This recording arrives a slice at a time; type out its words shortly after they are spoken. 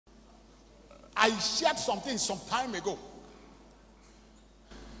I shared something some time ago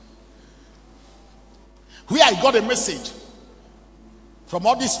where I got a message from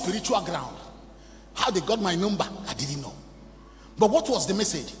all this spiritual ground. How they got my number, I didn't know. But what was the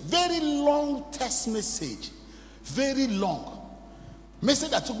message? Very long text message. Very long. Message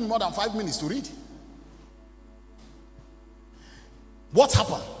that took me more than 5 minutes to read. What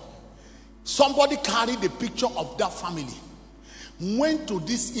happened? Somebody carried a picture of that family, went to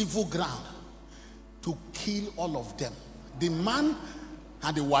this evil ground to kill all of them. The man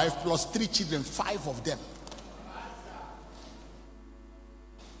and the wife plus 3 children, 5 of them.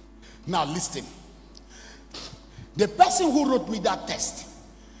 Now listen. The person who wrote me that text,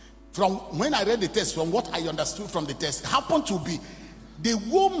 from when I read the text, from what I understood from the text, happened to be the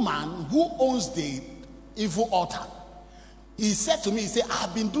woman who owns the evil altar. He said to me, he said,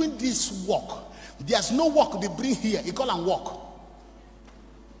 I've been doing this work. There's no work they bring here. He call and work.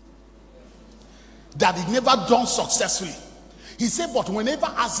 That he never done successfully. He said, but whenever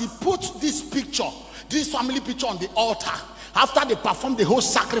as he put this picture, this family picture on the altar, after they performed the whole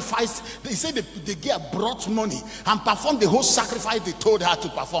sacrifice, they said the girl brought money and performed the whole sacrifice they told her to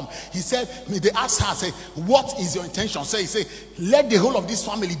perform. He said, they asked her, say, what is your intention? So he said, let the whole of this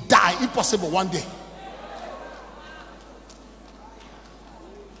family die, if possible, one day.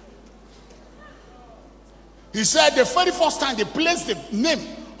 He said the very first time they placed the name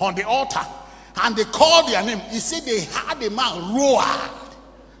on the altar and they called their name, he said they had a man roar.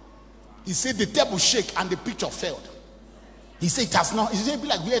 He said the table shake and the picture failed. He said it has not, he said it be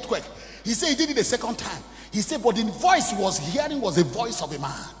like the earthquake. He said he did it the second time. He said, but the voice he was hearing was the voice of a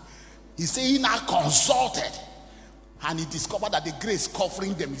man. He said he now consulted and he discovered that the grace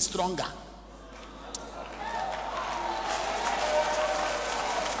covering them is stronger.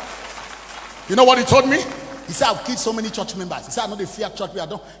 You know what he told me? He said, I've killed so many church members. He said, I know they fear church, but I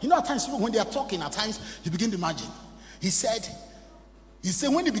don't. You know, at times when they are talking, at times you begin to imagine. He said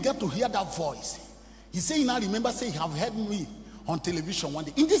when he began to hear that voice, he said, he now remember saying, he have heard me on television one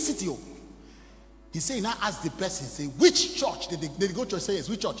day in this city. He said, he now asked the person, say, which church did they go to? Say, yes,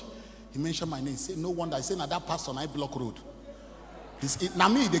 which church? He mentioned my name. He said, no wonder. He said, now that pastor on I Block Road. Now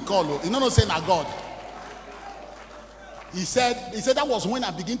me they call. You know, not saying now God. He said that was when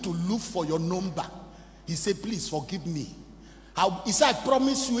I begin to look for your number. He said, please forgive me. He said, I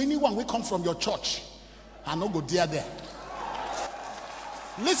promise you, anyone will come from your church, I not go there.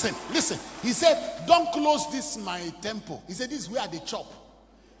 Listen. He said, don't close this my temple. He said, this is where they chop.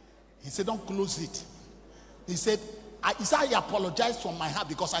 He said, don't close it. He said, I apologize from my heart,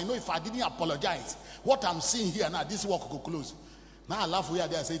 because I know if I didn't apologize, what I'm seeing here now, this work could close. Now I laugh where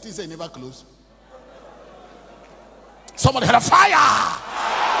they say, it is never close. Somebody had a fire.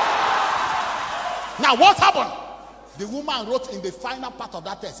 Now what happened? The woman wrote in the final part of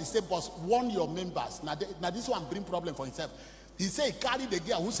that text, he said, but warn your members. Now this one bring problem for himself. He said he carried the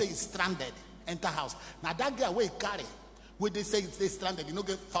girl who say he's stranded, enter house. Now that girl where he carry, where they say he's stranded, you know,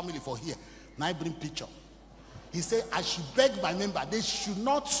 get family for here. Now I bring picture. He said, I should beg my member, they should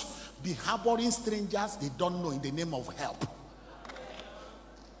not be harboring strangers they don't know in the name of help.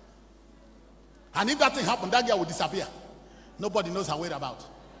 And if that thing happened, that girl will disappear. Nobody knows her whereabouts.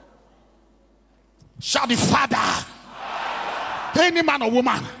 Shout the Father. Any man or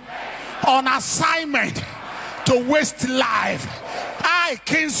woman on assignment to waste life, I,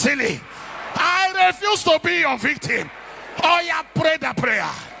 Kingsley, I refuse to be your victim. Oh yeah, pray the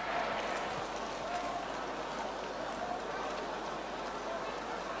prayer.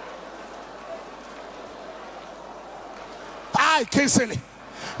 I, Kingsley,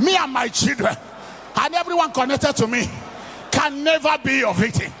 me and my children and everyone connected to me can never be your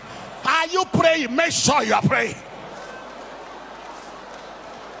victim. Are you praying? Make sure you are praying.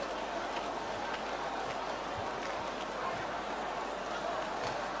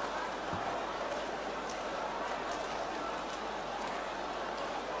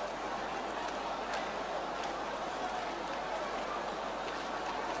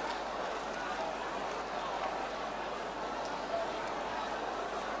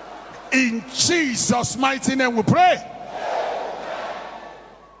 In Jesus' mighty name we pray.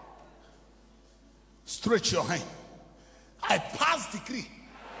 Stretch your hand. I pass decree.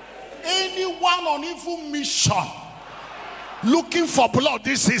 Anyone on evil mission looking for blood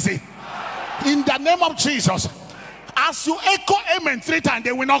this season, in the name of Jesus, as you echo amen 3 times,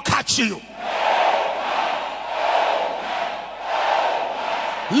 they will not catch you.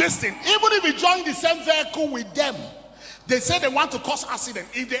 Listen, even if you join the same vehicle with them, they say they want to cause accident.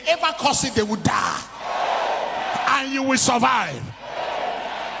 If they ever cause it, they will die. And you will survive.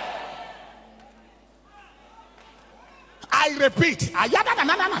 I repeat.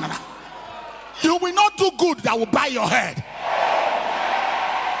 You will not do good that will buy your head.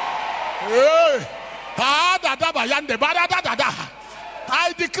 Hey.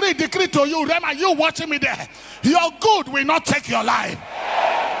 I decree to you, Rema, you watching me there. Your good will not take your life.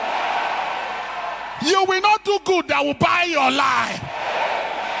 You will not do good that will buy your life.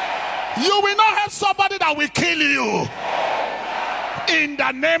 You will not have somebody that will kill you. In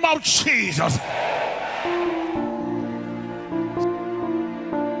the name of Jesus.